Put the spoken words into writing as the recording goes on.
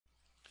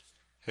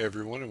Hey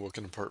everyone, and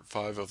welcome to part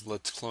 5 of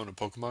Let's Clone a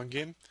Pokemon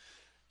game.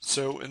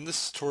 So in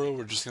this tutorial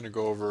we're just going to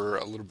go over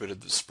a little bit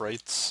of the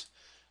sprites.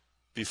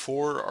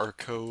 Before, our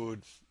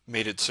code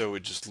made it so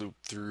it just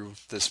looped through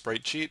the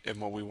sprite sheet,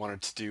 and what we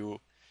wanted to do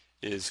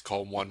is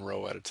call one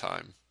row at a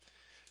time.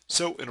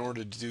 So in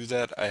order to do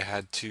that, I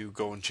had to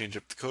go and change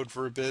up the code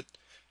for a bit.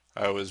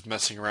 I was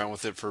messing around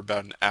with it for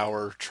about an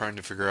hour trying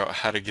to figure out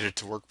how to get it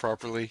to work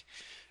properly,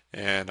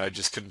 and I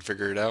just couldn't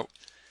figure it out.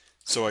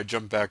 So I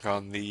jumped back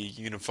on the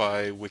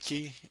Unify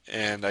wiki,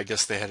 and I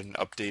guess they had an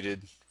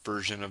updated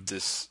version of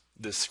this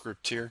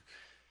script here,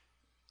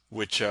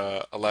 which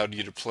allowed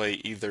you to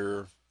play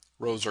either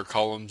rows or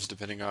columns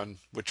depending on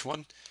which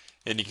one,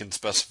 and you can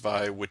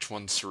specify which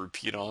ones to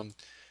repeat on.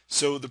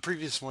 So the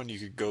previous one you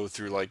could go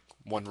through like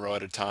one row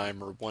at a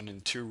time or one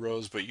and two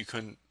rows, but you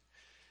couldn't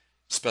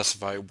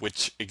specify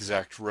which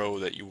exact row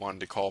that you wanted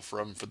to call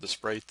from for the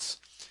sprites.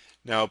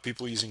 Now,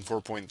 people using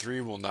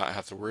 4.3 will not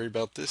have to worry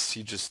about this.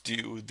 You just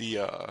do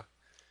the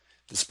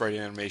sprite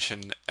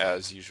animation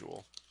as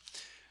usual.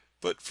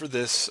 But for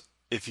this,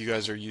 if you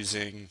guys are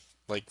using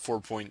like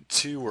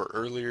 4.2 or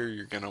earlier,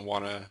 you're going to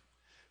want to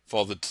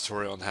follow the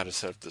tutorial on how to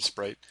set up the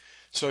sprite.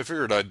 So I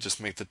figured I'd just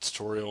make the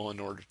tutorial in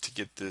order to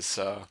get this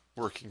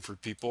working for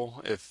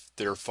people if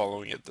they're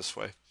following it this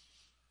way.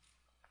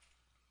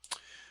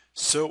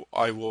 So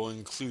I will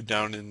include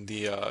down in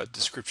the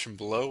description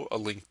below a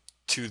link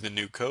to the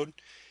new code.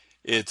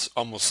 It's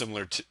almost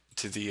similar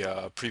to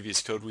the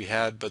previous code we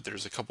had, but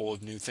there's a couple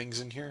of new things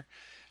in here.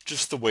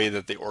 Just the way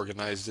that they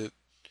organized it.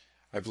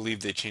 I believe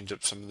they changed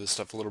up some of this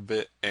stuff a little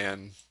bit,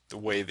 and the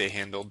way they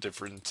handle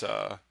different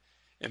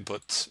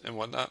inputs and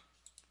whatnot.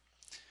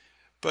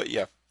 But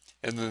yeah,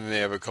 and then they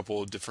have a couple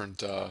of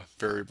different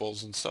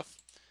variables and stuff.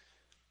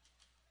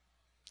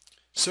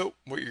 So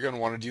what you're going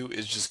to want to do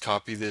is just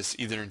copy this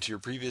either into your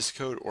previous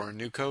code or a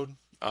new code,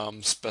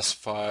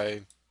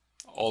 specify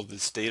all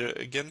this data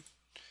again.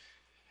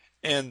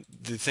 And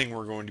the thing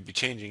we're going to be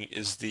changing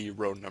is the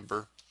row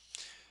number.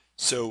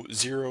 So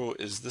 0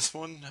 is this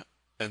one,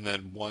 and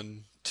then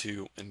 1,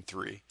 2, and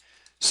 3.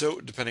 So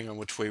depending on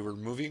which way we're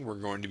moving, we're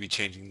going to be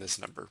changing this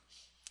number.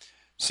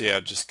 So yeah,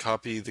 just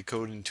copy the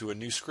code into a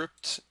new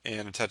script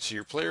and attach it to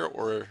your player,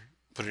 or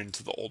put it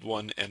into the old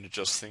one and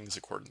adjust things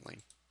accordingly.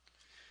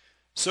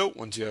 So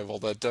once you have all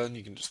that done,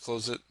 you can just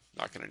close it.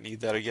 Not going to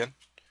need that again.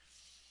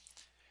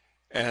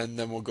 And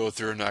then we'll go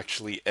through and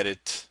actually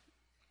edit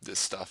this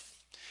stuff.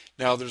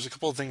 Now there's a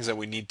couple of things that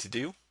we need to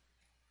do.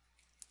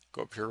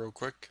 Go up here real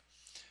quick.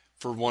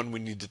 For one, we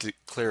need to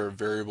declare a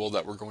variable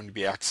that we're going to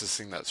be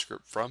accessing that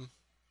script from.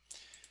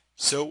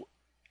 So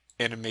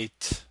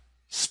animate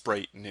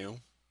sprite new,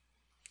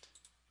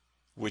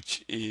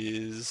 which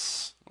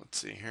is, let's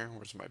see here,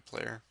 where's my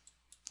player?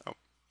 Oh,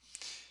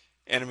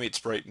 animate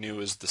sprite new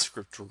is the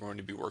script we're going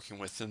to be working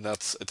with, and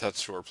that's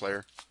attached to our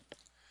player.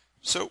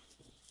 So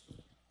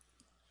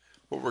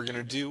what we're going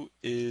to do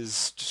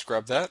is just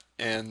grab that,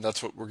 and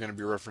that's what we're going to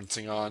be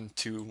referencing on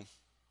to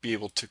be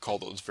able to call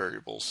those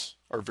variables,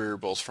 or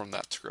variables from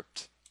that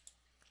script.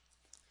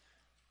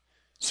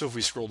 So if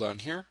we scroll down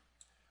here,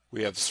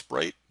 we have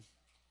sprite.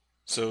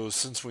 So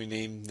since we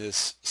named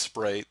this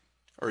sprite,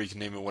 or you can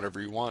name it whatever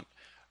you want,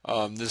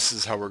 this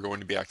is how we're going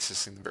to be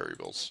accessing the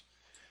variables.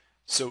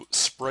 So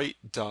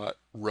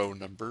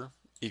sprite.rowNumber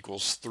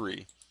equals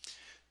 3.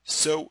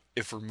 So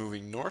if we're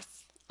moving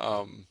north,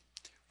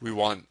 we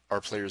want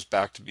our player's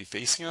back to be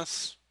facing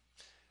us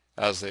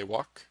as they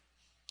walk.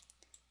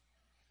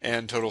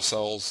 And total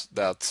cells,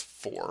 that's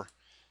 4.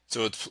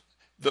 So it's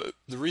the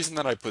reason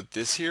that I put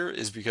this here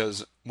is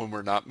because when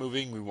we're not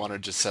moving, we want to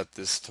just set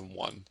this to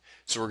 1.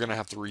 So we're going to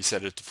have to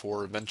reset it to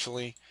 4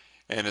 eventually,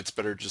 and it's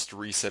better just to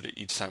reset it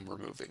each time we're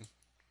moving.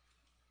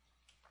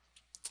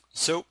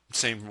 So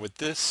same with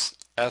this,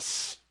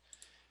 S,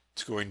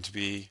 it's going to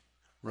be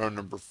row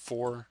number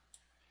 4,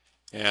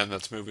 and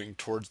that's moving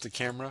towards the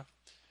camera.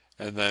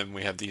 And then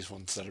we have these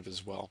ones set up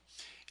as well.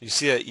 You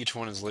see that each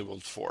one is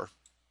labeled 4.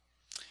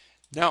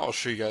 Now I'll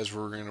show you guys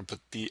where we're going to put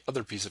the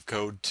other piece of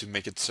code to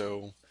make it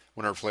so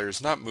when our player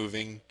is not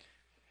moving,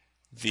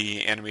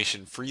 the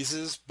animation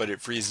freezes, but it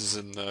freezes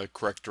in the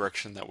correct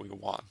direction that we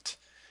want.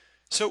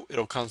 So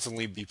it'll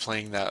constantly be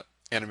playing that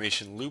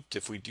animation looped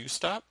if we do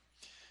stop.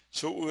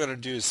 So what we're going to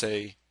do is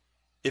say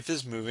if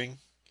is moving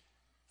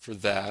for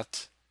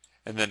that,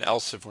 and then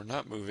else if we're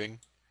not moving,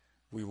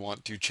 we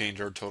want to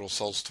change our total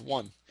cells to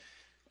 1.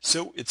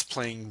 So it's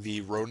playing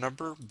the row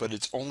number, but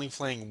it's only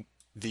playing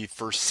the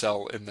first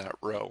cell in that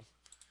row.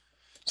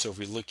 So if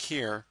we look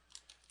here,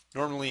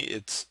 normally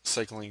it's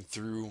cycling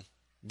through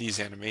these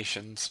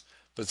animations,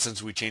 but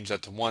since we change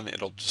that to 1,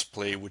 it'll just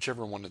play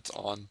whichever one it's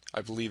on.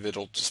 I believe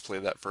it'll just play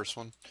that first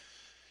one,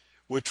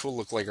 which will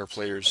look like our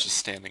player is just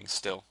standing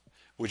still,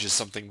 which is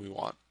something we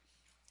want.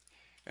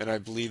 And I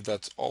believe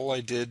that's all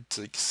I did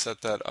to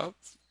set that up.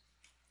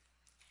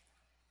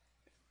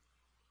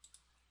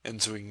 And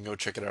so we can go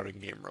check it out in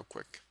game real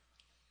quick.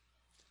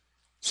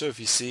 So if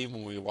you see,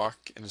 when we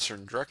walk in a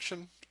certain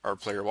direction, our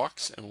player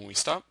walks, and when we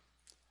stop,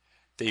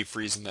 they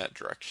freeze in that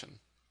direction.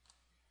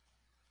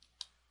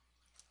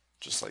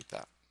 Just like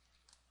that.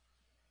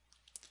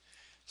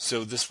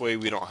 So this way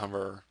we don't have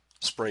our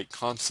sprite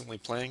constantly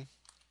playing,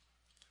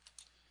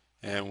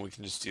 and we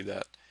can just do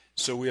that.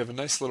 So we have a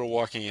nice little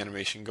walking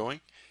animation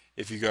going.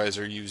 If you guys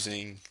are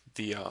using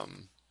the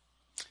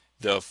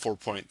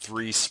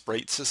 4.3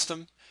 sprite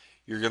system,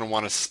 you're going to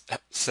want to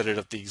set it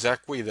up the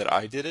exact way that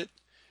I did it,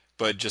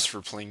 but just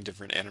for playing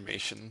different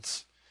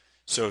animations.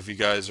 So if you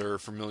guys are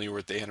familiar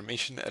with the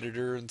animation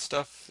editor and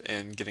stuff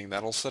and getting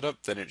that all set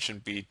up, then it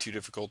shouldn't be too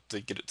difficult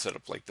to get it set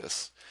up like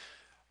this.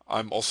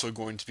 I'm also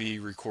going to be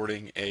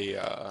recording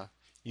a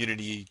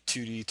Unity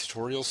 2d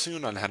tutorial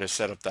soon on how to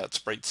set up that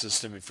sprite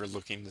system if you're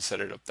looking to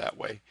set it up that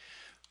way.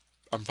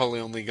 I'm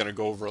probably only going to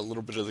go over a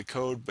little bit of the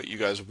code, but you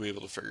guys will be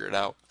able to figure it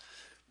out.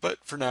 But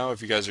for now,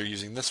 if you guys are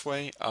using this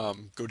way,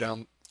 go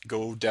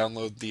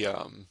download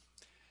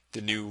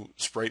the new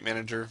Sprite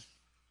Manager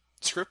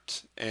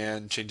script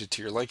and change it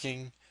to your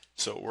liking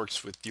so it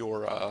works with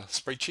your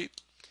sprite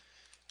sheet.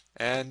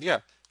 And yeah,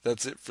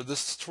 that's it for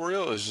this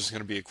tutorial. It's just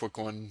going to be a quick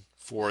one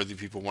for the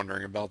people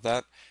wondering about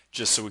that,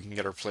 just so we can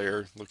get our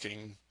player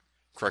looking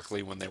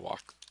correctly when they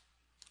walk.